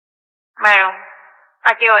Bueno,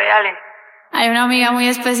 aquí voy, dale. Hay una amiga muy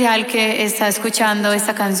especial que está escuchando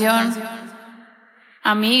esta canción.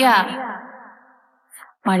 Amiga.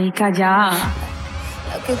 Marica, ya.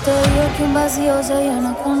 La que te digo que un vacío se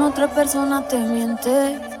llena con otra persona te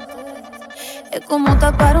miente. Es como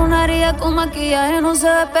tapar una herida con maquillaje, no se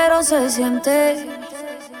ve pero se siente.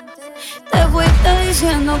 Te fuiste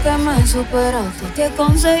diciendo que me superaste, que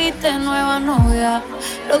conseguiste nueva novia.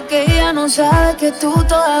 Lo que ella no sabe es que tú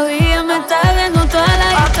todavía me estás viendo toda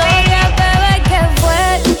la historia. Bebé, ¿qué fue?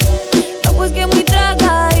 No, pues que muy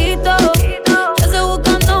tragadito. Yo estoy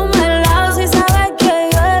buscándome el lado, si sabes que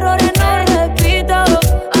yo errores no repito.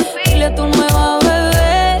 Dile a tu nueva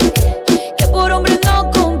bebé que por hombre no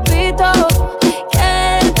compito.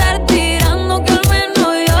 Que estar tirando, que al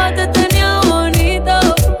menos yo te tenía bonito.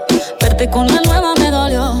 Verte con la nueva me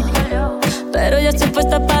dolió, pero ya estoy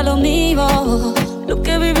puesta para lo mío. Lo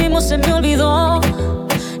que vivimos se me olvidó,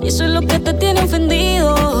 y eso es lo que te tiene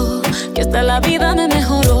ofendido. Que hasta la vida me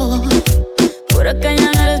mejoró. Por acá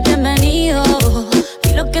ya no eres bienvenido.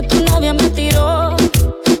 Y lo que tu novia me tiró,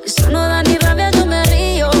 eso no da ni rabia, yo me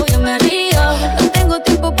río, yo me río. No tengo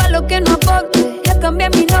tiempo para lo que no aporte. Ya cambié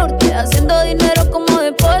mi norte, haciendo dinero como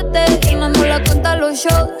deporte. Y no ando la cuenta los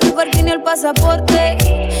shows, el parking y el pasaporte.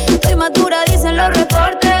 Estoy madura, dicen los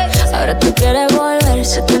reportes. Ahora tú quieres volver,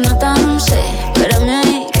 se te nota, no sé. Espérame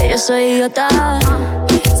ahí, que yo soy idiota.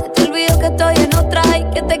 Se te olvidó que estoy en otra y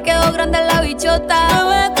que te quedó grande la bichota.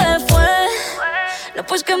 Bebé, ¿qué fue? No,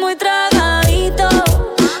 pues que muy tragadito.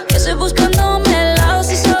 Que estoy buscándome el lado,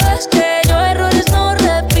 si sabes que yo errores no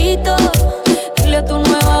repito. Dile a tu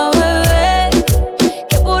nueva bebé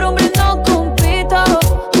que por hombre no compito.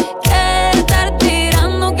 Que estar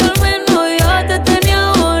tirando, que al menos yo te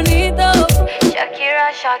tenía bonito.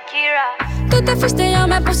 Shakira, Shakira. Tú te fuiste y yo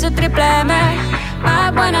me puse triple M.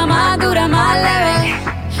 Más buena, más dura, más leve.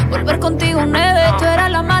 Volver contigo nueve, tú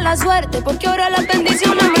eras la mala suerte, porque ahora las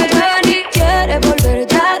bendiciones me llueven. Y quieres volver,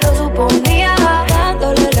 ya lo suponía.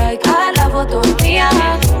 Dándole like a la foto mía.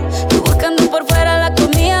 Tú buscando por fuera la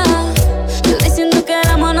comida. Yo diciendo que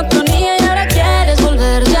era monotonía. Y ahora quieres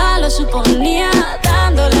volver, ya lo suponía.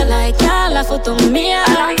 Dándole like a la foto mía.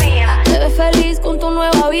 Te ves feliz con tu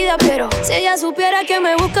nueva vida, pero si ella supiera que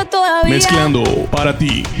me busca todavía. Mezclando para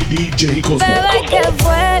ti, DJ Cosmo. Bebé, ¿qué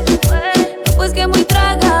fue? No, pues que muy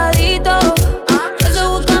tragadito. Yo estoy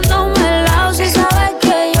buscándome el lado, si sabes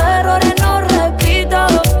que yo errores no repito.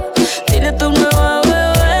 Dile a tu nueva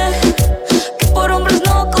bebé que por hombres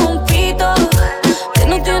no compito. Que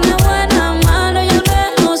no tiene buena mano y al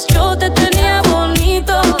menos yo te tenía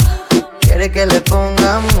bonito. Quiere que le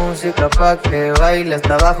ponga música pa' que baile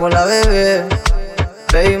hasta abajo la bebé.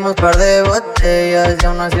 Bebimos par de botellas y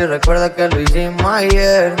aún así recuerda que lo hicimos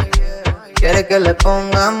ayer. Quiere que le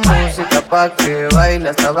ponga música pa' que baile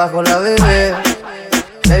hasta abajo la bebé.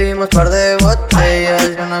 Bebimos par de botellas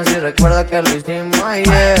y aún así recuerda que lo hicimos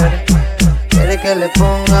ayer. Quiere que le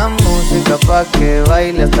ponga música pa' que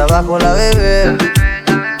baile hasta abajo la bebé.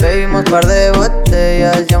 Bebimos par de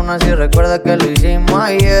botellas y aún así recuerda que lo hicimos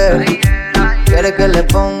ayer. Quiere que le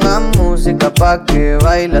ponga música pa' que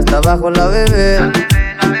baile hasta abajo la bebé.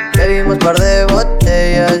 Bebimos par de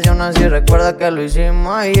botellas y aún así recuerda que lo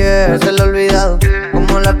hicimos ayer. No se le ha olvidado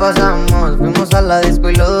cómo la pasamos. Fuimos a la disco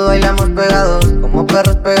y los dos bailamos pegados, como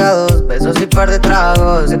perros pegados, besos y par de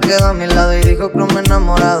tragos. Se quedó a mi lado y dijo cromo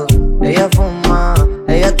enamorado. Ella fuma,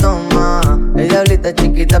 ella toma, ella diablita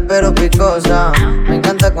chiquita pero picosa. Me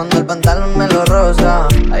encanta cuando el pantalón me lo rosa.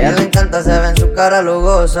 A ella le encanta, se ve en su cara, lo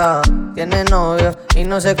goza. Tiene novio y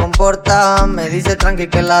no se comporta. Me dice tranqui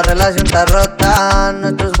que la relación está rota.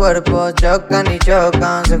 Nuestros cuerpos chocan y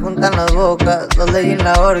chocan. Se juntan las bocas, los de jean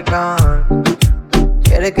la ahorcan.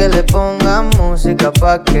 Quiere que le ponga música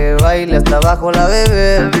pa' que baile hasta abajo la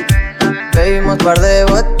bebé. Bebimos par de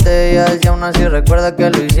botellas y aún así recuerda que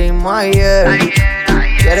lo hicimos ayer.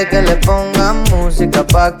 Quiere que le ponga música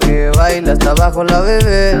pa' que baile hasta abajo la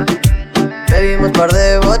bebé. Bebimos par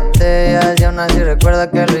de botellas y aún así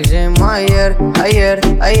recuerda que lo hicimos ayer,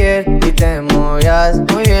 ayer. Y te movías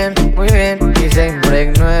muy bien, y se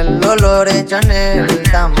impregnó el olor de Chanel.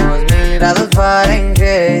 Estamos 1000 grados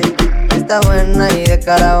Fahrenheit. Está buena y de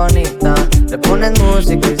cara bonita. Le pones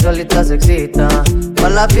música y solita se excita. Pa'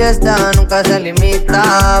 la fiesta nunca se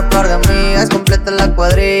limita. Par de amigas completa la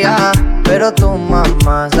cuadrilla. Pero tu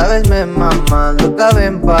mamá, sabes, me mamas. Loca,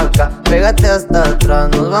 ven pa' acá, pégate hasta atrás.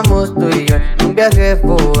 Nos vamos tú y yo en un viaje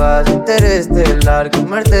fugaz, interestelar,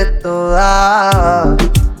 comerte toda.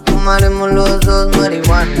 Fumaremos los dos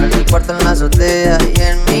marihuana, en mi cuarto en la azotea y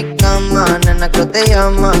en mi cama. Nena, que te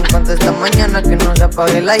llaman, contesta mañana que no se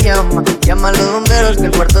apague la llama. Llama a los bomberos que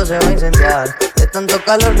el cuarto se va a incendiar. De tanto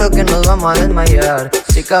calor creo que nos vamos a desmayar.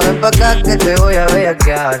 Si caben pa' acá que te voy a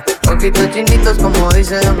bellaquear. Ojitos chinitos como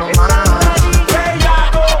dice Don Omar.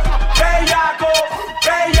 Bellaco, bellaco,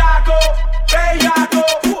 bellaco, bellaco,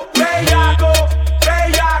 bellaco,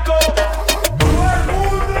 bellaco.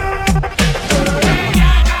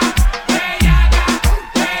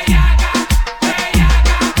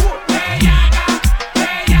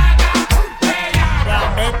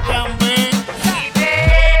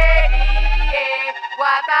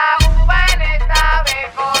 Guataúba en esta vez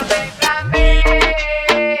con el plan B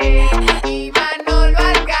y Manolo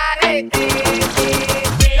al carete.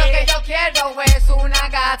 Lo que yo quiero es una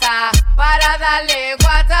gata para darle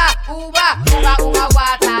guata, uva, uva, uva,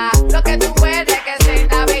 guata. Lo que tú eres que es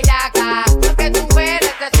una bellaca, lo que tú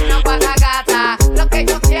eres es una guata gata. Lo que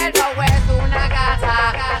yo quiero es una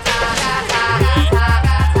gata, gata, gata, gata,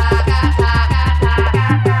 gata, gata,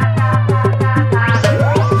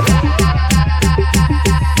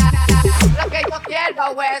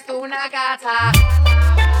 quiero es una gata.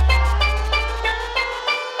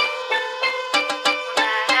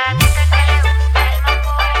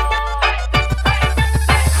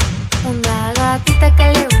 Una gatita que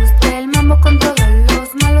le guste el mambo con todos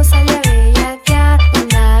los malos sale a bellaquear.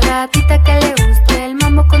 Una gatita que le guste el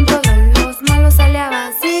mambo con todos los malos sale a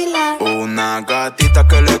vacilar. Una gatita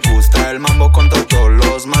que le gusta el mambo con todos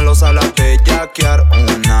los malos a la bellaquear.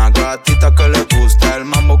 Una gatita que le gusta el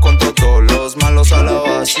mambo con todos los malos a la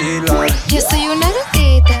vacilar. Yo soy una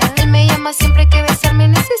gatita, él me llama siempre que besarme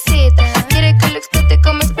necesita. Quiere que lo explote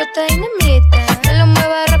como explota dinamita. Él lo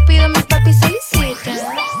mueva rápido, mi papi solicita.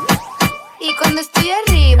 Y cuando estoy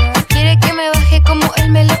arriba, quiere que me baje como él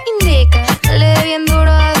me lo indica. Le dé bien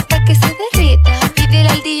duro hasta que se derrita. Pídele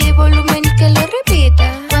al DJ volumen y que lo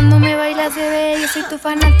repita. Cuando me bailas, bebé, yo soy tu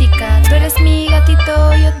fanática. Tú eres mi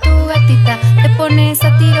gatito, yo tu gatita. Te pones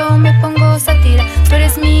a tiro, me pongo sátira. Tú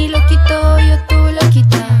eres mi loquito, yo tu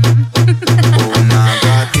loquita. Una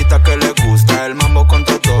gatita que le gusta el mambo con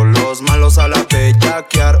todos los malos a la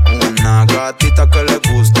bellaquear. Una gatita que le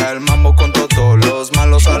gusta el mambo con todos los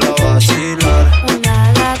malos a la vacilar.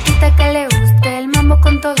 Una gatita que le guste el mambo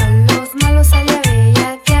con todos los malos sale a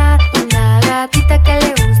bellaquear. Una gatita que le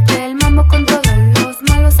guste el mambo con todos los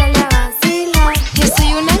malos sale a vacilar. Yo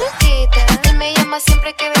soy una gatita, él me llama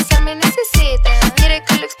siempre que besarme necesita. Quiere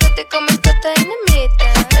que lo explote como explota dinamita.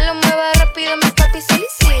 Él lo mueva rápido, mi papi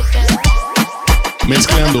solicita.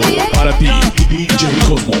 Mezclando para ti, DJ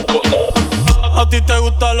Cosmo. A ti te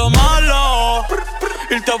gusta lo malo,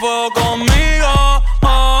 irte a fuego conmigo,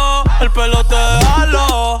 oh, el pelo te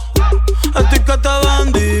halo, a ti que te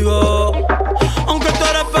bendigo. Aunque tú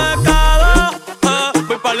eres pecado,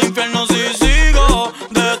 voy pa'l infierno si sigo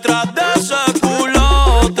detrás de ese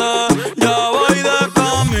culote. Ya voy de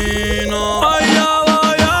camino, ay, ya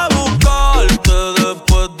voy a buscarte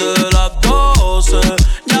después de las 12.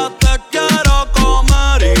 Ya te quiero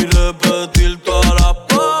comer y repetir todas las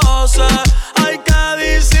poses. Hay que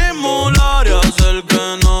disimular y hacer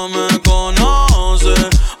que no me conoce.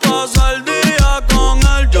 Pasa el día con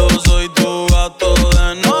él, yo soy tu gato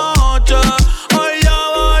de noche. Hoy ya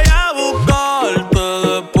voy a buscarte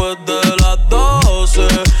después de las 12.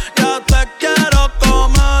 Ya te quiero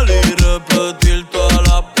comer y repetir todas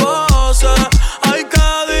las poses. Hay que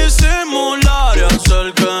disimular y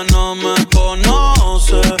hacer que no me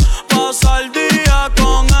conoce. Pasa el día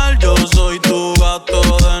con él, yo soy tu gato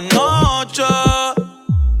de noche.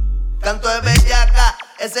 Canto de bellaca,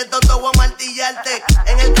 ese toto voy a martillarte.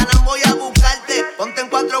 En el canal voy a buscarte. Ponte en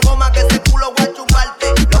 4 gomas que ese culo voy a chuparte.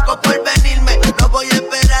 Loco por venirme, no voy a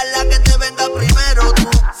esperar la que te venga primero. Tú,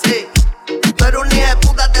 sí, tú eres un hijo de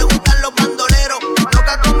puta, te gustan los bandoleros.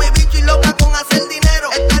 Loca con mi bicho y loca con hacer dinero.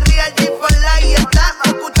 Esta es Real G for Life y está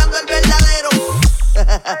escuchando el verdadero.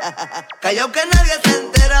 Callao que nadie se ha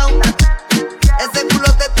enterado. Ese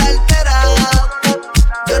culo te está alterado.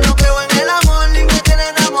 Yo no creo en el amor ni me tiene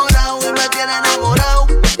enamorado. Y me tiene enamorado.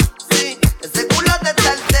 Sí, ese culo te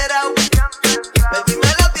está alterado. Baby, me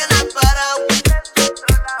lo tienes parado.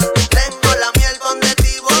 Tengo la miel donde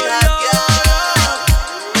ti voy a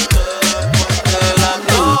De las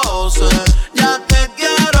 12, ya te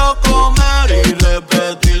quiero comer y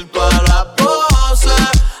repetir todas las poses.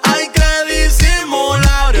 Hay que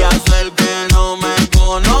disimular y hacer que no me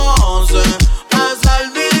conoce. Pasa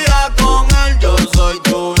el día con él, yo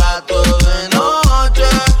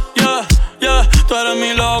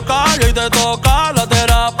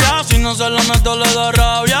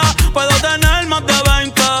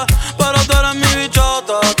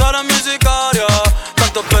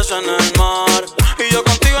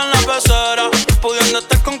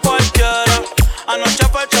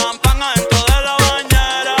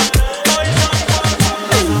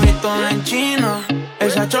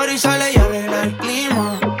chori sale y arregla el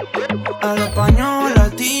clima. Habla español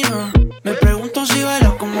latino. Me pregunto si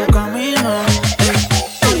baila como camina.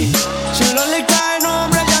 Si no le cae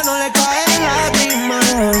nombre, ya no le caen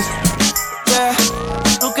lágrimas. Yeah.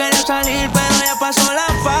 No quería salir, pero ya pasó la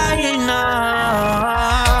página.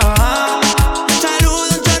 Saludo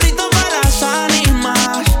un chorrito para las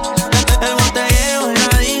ánimas. El botellero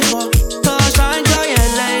la dijo. Todos saben que hoy es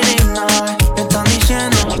Lady Night. Están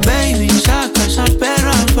diciendo, baby, saca esa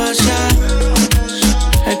perra a pasear.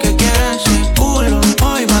 El que quiere ese culo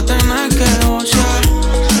hoy va a tener que gozar.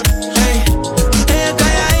 Hey, ella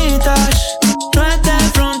calladitas, no es de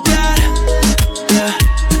frontear. Yeah,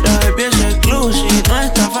 la baby es exclusive, no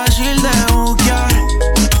está fácil de buquear.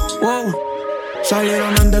 Wow,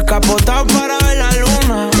 salieron en descapotado para ver la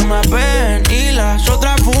luna. Una ven y las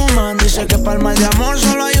otras fuman. Dice que para el mal de amor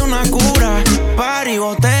solo hay una cura. Party,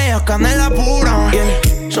 botellas, canela pura.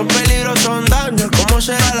 Yeah, son peligros, son daños. ¿Cómo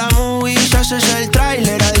será la movie? Si haces el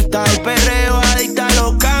trailer. Adicta al perreo, adicta a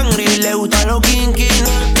los cangri. Le gusta los kinky,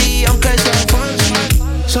 y aunque sea fancy.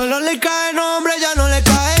 Solo le cae nombre, ya no le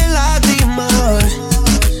caen lágrimas.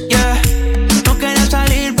 Yeah, no quería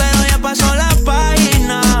salir, pero ya pasó la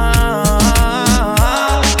página.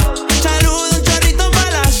 Saludo un chorrito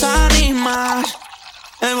para las ánimas.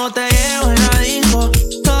 El botellero la dijo.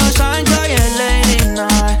 Todos saben que hoy es Lady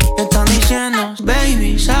Night. Están diciendo,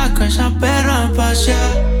 baby, saca esa perra a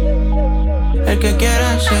pasear. El que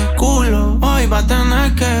quiera ese culo hoy va a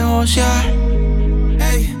tener que gocear.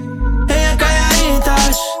 Hey, ella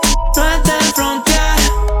calladitas, no es de frontear.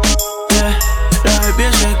 Yeah, la baby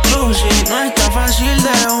es exclusive, no está fácil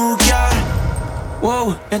de buquear.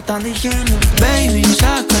 Wow, están diciendo, baby,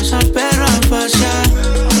 saca esa perra a pasear.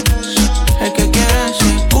 El que quiera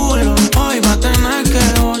ese culo hoy va a tener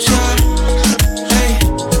que gocear. Hey,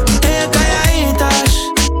 ella calladitas,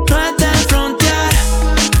 no es de frontear.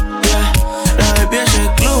 Yeah, la baby es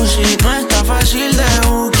exclusive, no está fácil de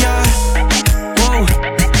buquear. Wow.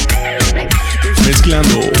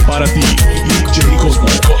 Mezclando para ti, DJ Cosmo.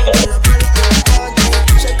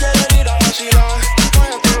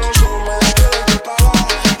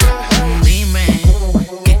 Dime,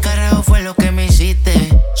 ¿qué carajo fue lo que me hiciste?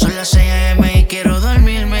 Son las 6 AM y quiero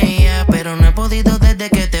dormirme ya, pero no he podido desde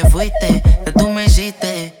que te fuiste. Que tú me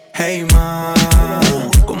hiciste. Hey ma,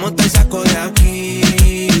 ¿cómo te saco de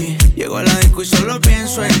aquí? Llego a la disco y solo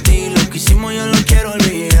pienso en ti. Lo que hicimos yo lo quiero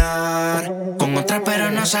olvidar. Con otra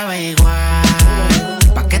pero no sabe igual.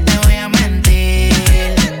 ¿Pa' qué te voy a mentir?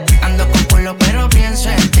 Ando con culo pero pienso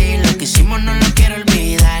en ti. Lo que hicimos no lo quiero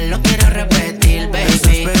olvidar. Lo quiero repetir, baby.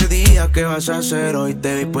 Estás perdida, ¿qué vas a hacer hoy?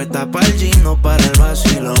 Te vi puesta pa'l gino, para el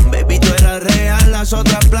vacilón. Baby, tú eras real, las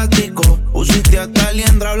otras plástico. Pusiste hasta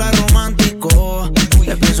liendra, habla romántico.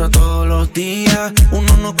 Te pienso todos los días.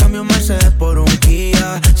 Uno no cambia un Mercedes por un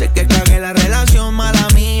Kia. Sé que cagué la relación, mala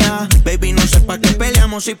mía. Baby, no sé pa' qué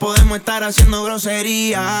peleamos si podemos estar haciendo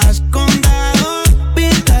groserías. Condado,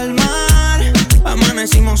 vista al mar.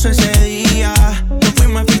 Amanecimos ese día. Nos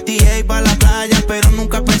fuimos a 58 pa' la playa, pero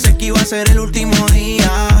nunca pensé que iba a ser el último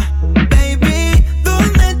día. Baby,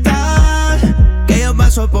 ¿dónde estás? Que yo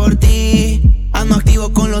paso por ti. Ando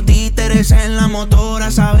activo con los títeres en la motora,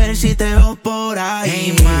 a saber si te veo por ahí.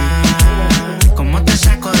 Hey ma, ¿cómo te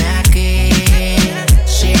saco de aquí?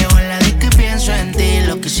 Si llego en la disco y pienso en ti.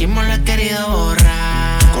 Lo que hicimos lo he querido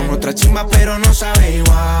borrar. Con otra chimba pero no sabe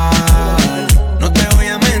igual. No te voy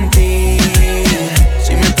a mentir.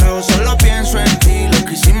 Si me trago solo pienso en ti. Lo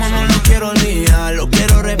que hicimos no lo quiero olvidar. Lo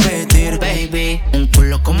quiero repetir. Baby, un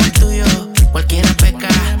culo como el tuyo cualquiera peca.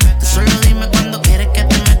 Tú solo dime cuando quieres que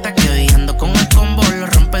te metas. Que hoy ando con el combo, lo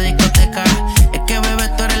rompe discoteca. Es que bebé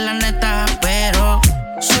tú eres la neta, pero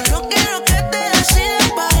solo quiero que te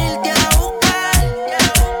decidas para irte a buscar.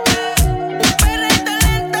 Un perrito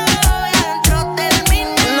lento y adentro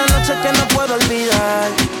termina. Una noche que no puedo olvidar.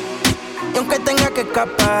 Y aunque tenga que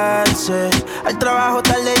escaparse, al trabajo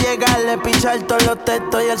tarde llegarle, pichar todos los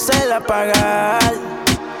textos y el cel apagar.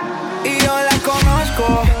 Y yo la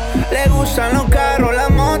conozco, le gustan los carros, la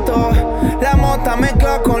moto. La mota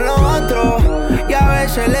mezcla con lo otro. Y a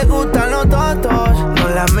veces le gustan los totos. No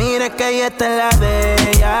la mires que ella está en la de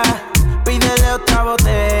ella. Pídele otra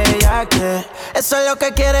botella, que eso es lo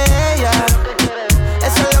que quiere ella.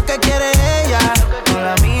 Eso es lo que quiere ella. No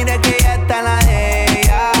la mires que ella está en la de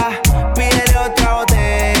ella. Pídele otra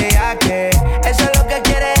botella, que eso es lo que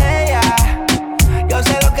quiere ella. Yo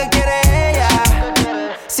sé lo que quiere ella.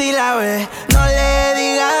 Si la ves, no le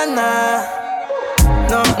digas nada.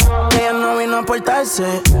 No, ella no vino a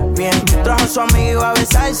portarse bien. Trajo a su amigo a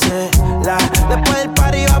besarse. Después del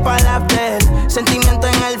party va para la after. Sentimiento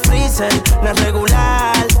en el freezer, no es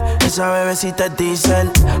regular. Esa esa bebecita es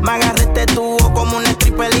diesel. Me agarré este tubo como un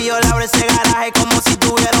stripper y yo le abro ese garaje como si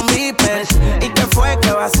tuviera un beeper. ¿Y qué fue?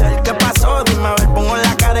 ¿Qué va a hacer? ¿Qué pasó? Dime a ver, pongo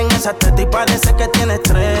la cara en esa teta y parece que tiene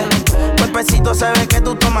estrés. Cuerpecito se ve que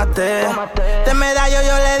tú tomaste. De medallo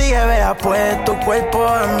yo le dije, vea pues, tu cuerpo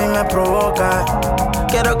a mí me provoca.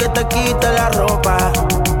 Quiero que te quite la ropa.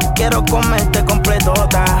 Quiero comerte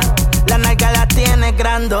completota. La nalga la tienes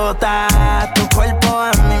grandota. Tu cuerpo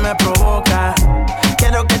a mí me provoca.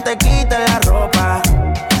 Quiero que te quite la ropa.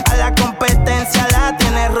 A la competencia la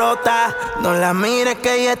tienes rota. No la mires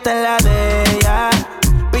que ella está en la de ella.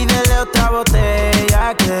 Pídele otra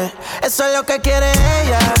botella que eso es lo que quiere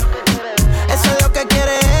ella. Eso es lo que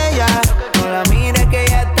quiere ella. No la mires que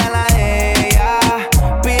ella está en la de ella.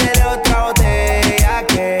 Pídele otra botella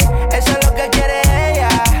que eso es lo que quiere ella.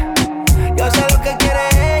 Yo sé lo que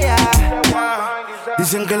quiere ella.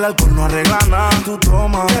 Dicen que el alcohol no arregla nada. Tú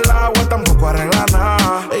tomas, el agua tampoco arregla nada.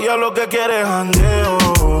 Ella lo que quiere es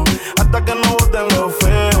jangueo, hasta que no boten lo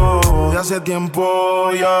feo. De hace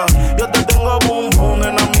tiempo ya, yo te tengo boom boom,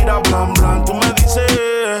 nena mira blan blan. Tú me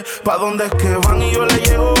dices, ¿pa' dónde es que van? Y yo le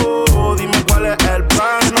llego, dime cuál es el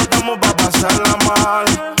plan. No estamos pa' pasarla mal.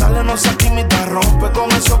 Dale, no seas tímida, rompe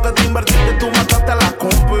con eso que te invertiste. Tú mataste a la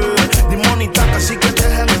compa. Dimonita, casi que te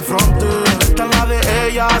dejen en fronte. Esta es la de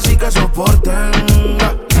ella, así que soporten.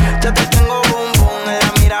 Yo te tengo boom boom,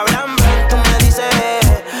 ella mira blan blan. Tú me dices,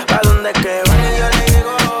 ¿pa' dónde es que van? Y yo le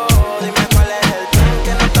llego, dime cuál es el plan.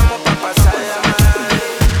 Que no estamos pa' pasarla mal.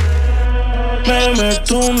 Me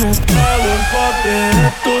meto unos tragos pa' que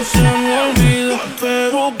esto se me olvide.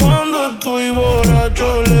 Pero cuando estoy borracho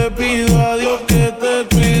le pido a Dios que te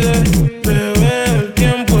cuide. Bebé, el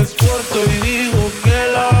tiempo es corto y digo que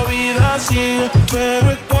la vida sigue.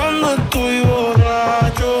 Pero es cuando estoy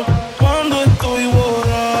borracho,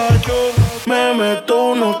 me meto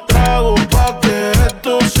unos tragos pa' que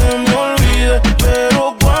esto se me olvide.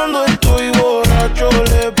 Pero cuando estoy borracho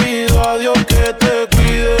le pido a Dios que te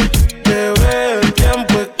cuide. Bebé, el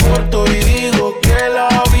tiempo es corto y digo que la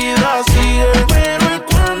vida sigue. Pero es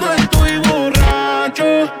cuando estoy borracho,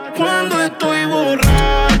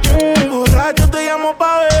 borracho te llamo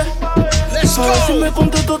pa' ver. A ver si me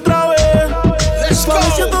contesto otra vez. Pa'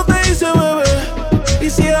 ver si esto te dice bebé. Y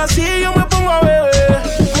si es así yo me pongo a beber.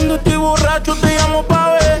 Cuando estoy borracho te llamo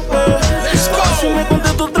pa' ver. Si me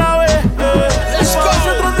contesto otra vez. Si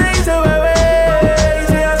otro te dice bebé. Y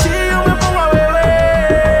si es así yo me pongo a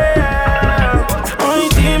beber. Ay,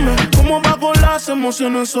 dime, ¿cómo va con las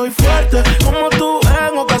emociones? Soy fuerte, como tú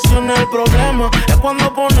en ocasiones. El problema es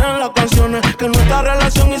cuando ponen las canciones. Que en nuestra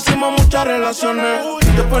relación hicimos muchas relaciones.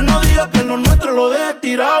 Después no digas que lo nuestro lo dejes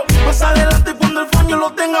tirado. Más adelante cuando el phone yo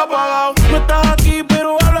lo tenga apagado. No estás aquí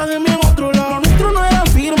pero hablas de mí en otro lado. Lo nuestro no era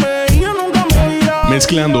firme y yo nunca me he virado.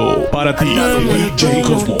 Mezclando para ti, DJ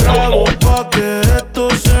Cosmo. Hago pa' que esto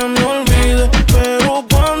se me olvide. Pero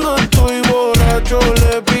cuando estoy borracho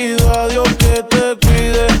le pido a Dios que te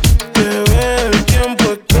cuide. Bebé, el tiempo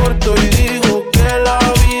es corto y digo que la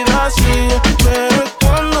vida sigue. Pero es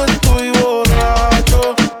cuando estoy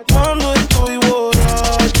borracho,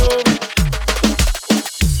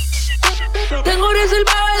 Tengo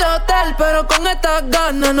reservado el hotel, pero con estas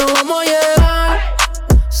ganas no vamos a llegar.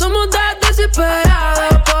 Somos dos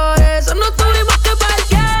desesperados, por eso no tuvimos que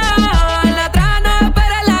parquear. La atrás nos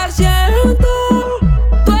espera el asiento.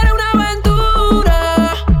 Tú eres una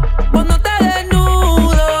aventura cuando te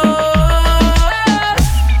desnudo.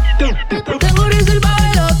 Tengo reservado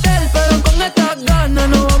el hotel, pero con estas ganas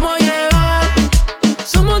no vamos a llegar.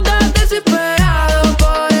 Somos dos desesperados,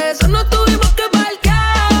 por eso no tuvimos que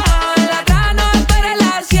parquear. La atrás nos espera el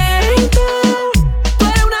asiento. Tú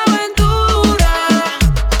eres una aventura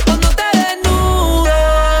cuando te desnudo.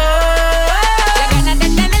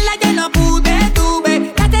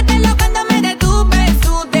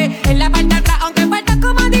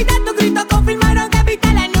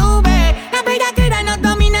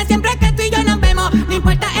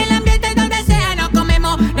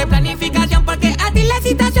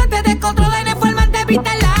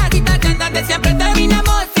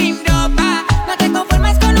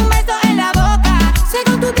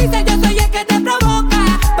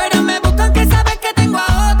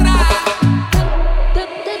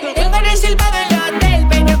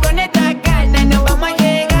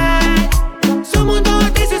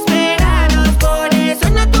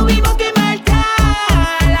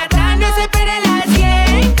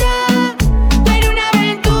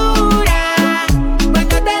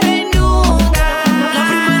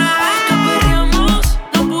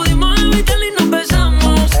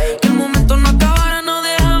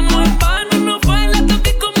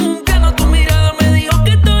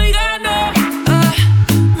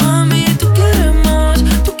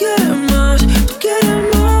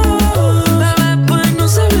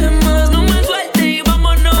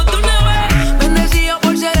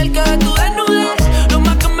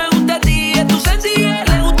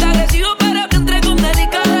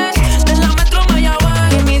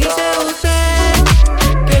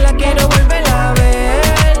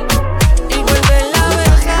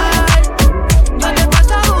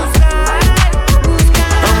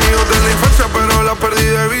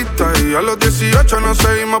 Y a los 18 nos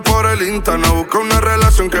seguimos por el Insta. No busca una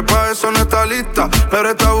relación que pa' eso no está lista, pero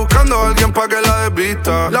está buscando a alguien pa' que la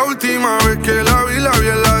desvista. La última vez que la vi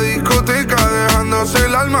en la discoteca, dejándose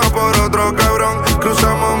el alma por otro cabrón.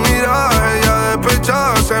 Cruzamos miradas, ella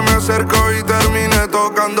despechada se me acercó y terminé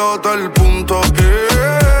tocando todo el punto.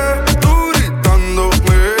 Tú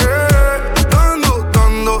gritándome,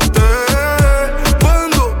 dándote,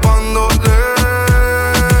 cuando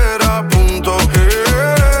era punto.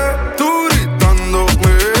 Tú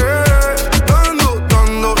gritándome,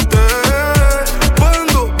 dándote,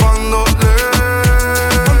 cuando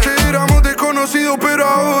antes éramos desconocidos, pero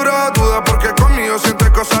ahora dudas porque conmigo sientes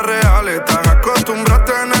cosas reales. Estás acostumbrada a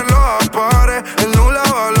tenerlo a pares. Él no la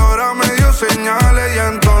valora, me dio señales y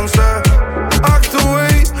entonces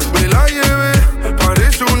actué, me la llevé.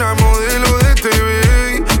 Parece una modelo de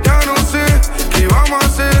TV. Ya no sé qué vamos a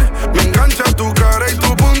hacer. Me engancha tu cara y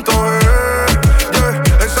tu punto G. Yeah.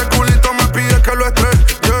 Ese culito me pide que lo estrese.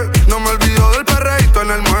 Yeah. No me olvido del perreíto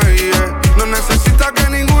en el muelle. No necesita que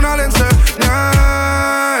ninguna le enseñe.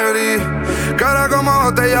 Cara como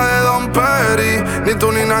botella de Don Perry. Ni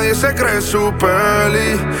tú ni nadie se cree su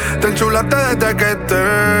peli. Te enchulaste desde que te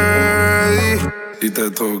di y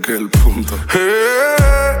te toqué el punto.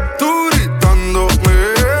 Tú gritándome,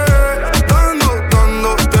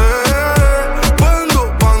 dándote,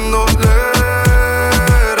 cuando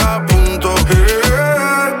era punto.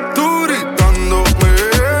 Tú gritándome,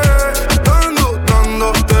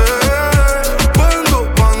 dándote,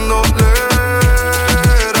 cuando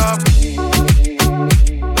era.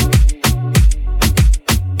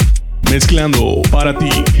 Mezclando para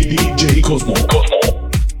ti, DJ Cosmo.